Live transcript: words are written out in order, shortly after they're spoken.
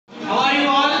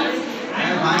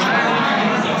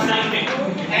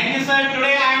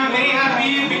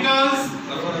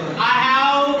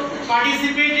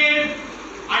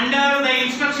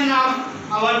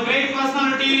our great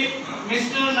personality,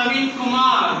 Mr. Naveen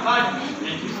Kumar. But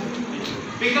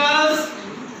because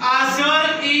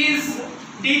sir is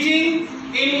teaching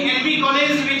in NB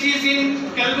College, which is in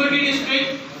Kalburgi district,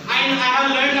 and I have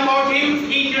learned about him.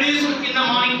 He introduced in the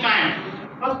morning time.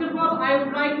 First of all, I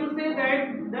would like to say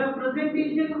that the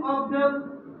presentation of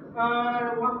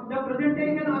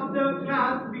the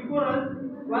class before us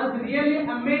was really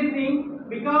amazing,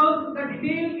 because the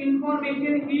detailed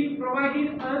information he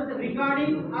provided us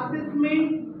regarding assessment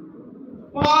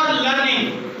for learning.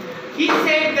 He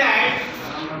said that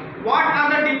what are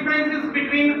the differences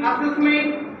between assessment,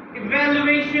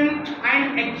 evaluation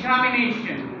and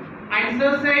examination. And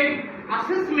sir said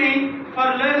assessment for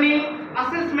learning,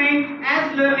 assessment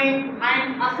as learning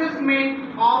and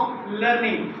assessment of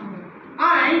learning.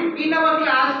 And in our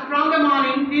class from the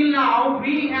morning till now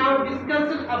we have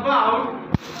discussed about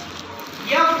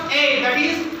FA, that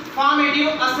is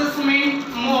formative assessment,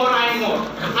 more and more.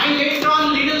 And later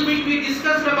on little bit we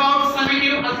discussed about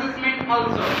summative assessment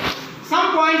also.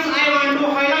 Some points I want to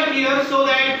highlight here so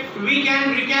that we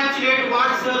can recapitulate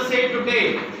what sir said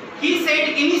today. He said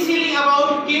initially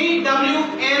about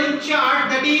KWL chart,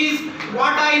 that is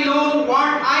what I know,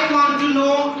 what I want to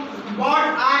know, what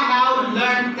I have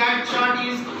learned. That chart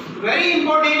is very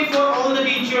important for all the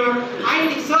teacher.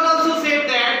 And sir also said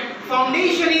that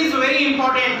foundation is very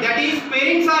important, that is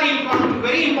parents are important,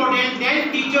 very important,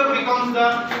 then teacher becomes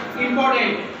the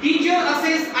important. Teacher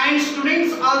assess and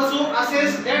students also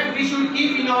assess, that we should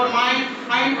keep in our mind,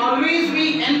 and always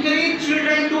we encourage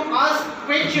children to ask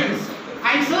questions.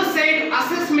 And so said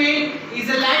assessment is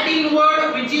a Latin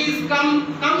word which is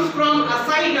comes from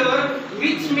assider,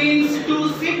 which means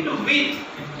to sit with.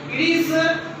 It is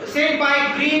said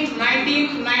by Green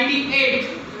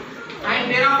 1998.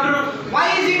 And thereafter, why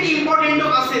is it important to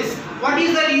assess? What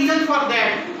is the reason for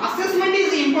that? Assessment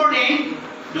is important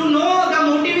to know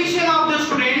the motivation of the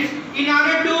students in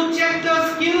order to check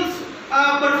the skills,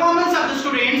 performance of the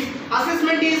students.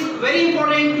 Assessment is very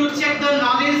important to check the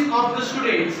knowledge of the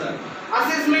students.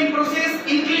 Assessment process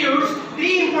includes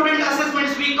three important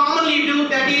assessments we commonly do,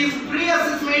 that is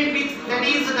pre-assessment, which that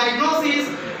is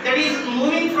diagnosis, that is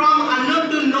moving from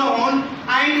unknown to known,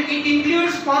 and it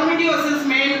includes formative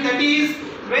assessment, that is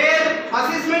where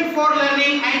assessment for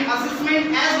learning and assessment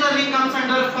as learning comes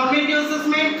under formative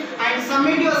assessment, and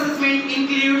summative assessment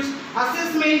includes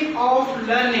assessment of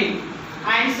learning.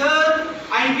 And sir,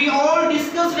 and we all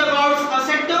discussed about a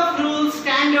set of rules,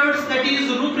 standards, that is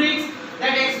rubrics.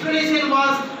 That explanation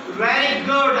was very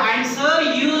good, and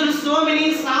sir used so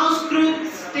many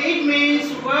Sanskrit statements,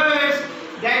 words,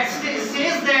 that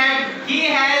says that he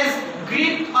has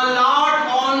gripped a lot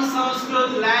on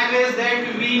Sanskrit language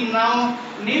that we now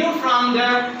knew from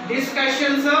the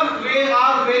discussion, sir. We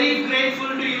are very grateful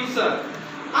to you, sir.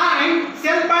 And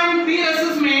self and peer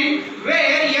assessment,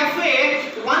 where FA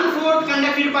 1/4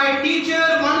 conducted by teacher,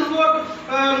 1/4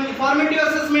 formative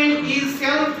assessment is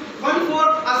self, 1/4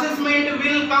 assessment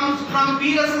will come from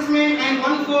peer assessment, and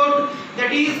 1/4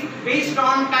 that is based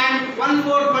on time,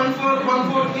 1/4, 1/4,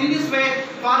 1/4. In this way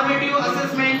formative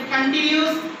assessment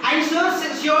continues. And sir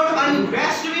showed on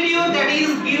best video, that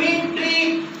is giving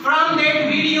tree. From that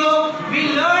video we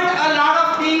learned a lot of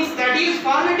things, that is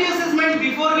formative assessment.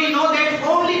 Before we know that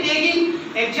only taking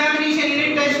examination,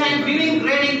 unit test and giving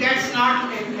grading, that's not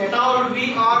at all.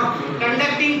 We are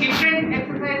conducting different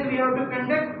exercise we have to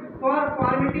conduct for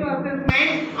formative assessment.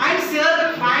 And sir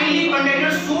finally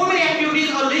conducted so many activities,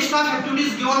 a list of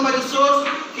activities given by the source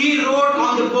he wrote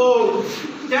on the board.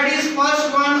 That is first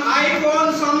one,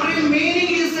 iPhone summary meaning,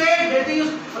 he said, that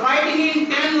is writing in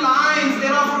 10 lines.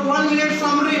 Thereafter 1 minute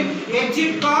summary.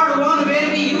 Exit card 1, where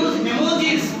we use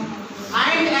emojis,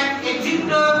 and exit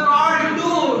card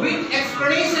 2 with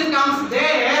explanation comes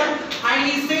there. And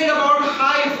he said about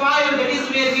high five, that is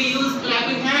where we use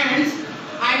clapping hands.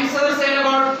 And sir said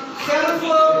about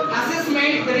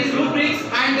self-assessment, that is rubrics,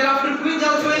 and thereafter quiz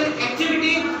also an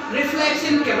activity,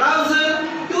 reflection, carousel,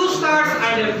 2 stars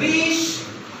and a wish,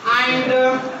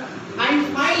 and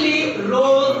finally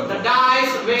roll the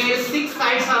dice, where 6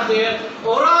 sides are there.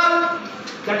 Overall,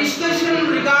 the discussion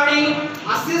regarding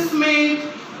assessment,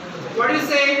 what do you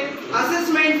say,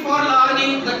 assessment for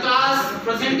learning, the class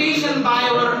presentation by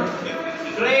our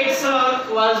great sir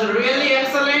was really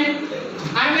excellent.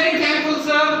 I am very thankful,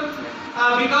 sir,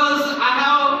 because I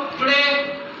have today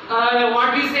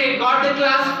what we say got the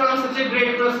class from such a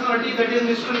great personality, that is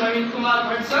Mr. Naveen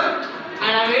Kumar, sir,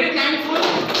 and I am very thankful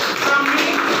from me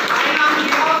and on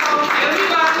behalf of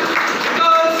everyone